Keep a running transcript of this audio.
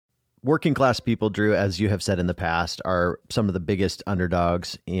Working class people, Drew, as you have said in the past, are some of the biggest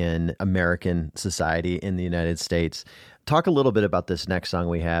underdogs in American society in the United States. Talk a little bit about this next song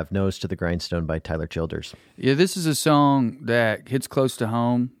we have, Nose to the Grindstone by Tyler Childers. Yeah, this is a song that hits close to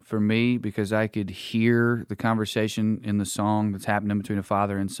home for me because I could hear the conversation in the song that's happening between a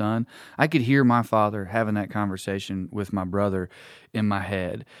father and son. I could hear my father having that conversation with my brother in my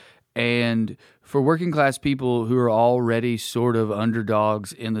head. And for working class people who are already sort of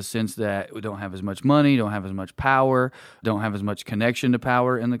underdogs in the sense that we don't have as much money, don't have as much power, don't have as much connection to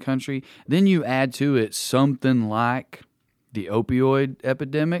power in the country, then you add to it something like the opioid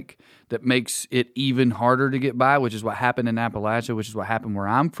epidemic that makes it even harder to get by, which is what happened in Appalachia, which is what happened where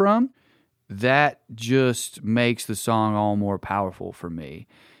I'm from. That just makes the song all more powerful for me.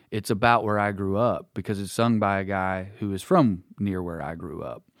 It's about where I grew up because it's sung by a guy who is from near where I grew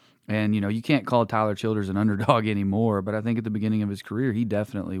up. And, you know, you can't call Tyler Childers an underdog anymore, but I think at the beginning of his career, he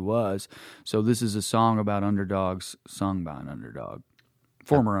definitely was. So this is a song about underdogs sung by an underdog,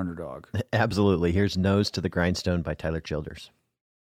 former underdog. Absolutely. Here's Nose to the Grindstone by Tyler Childers.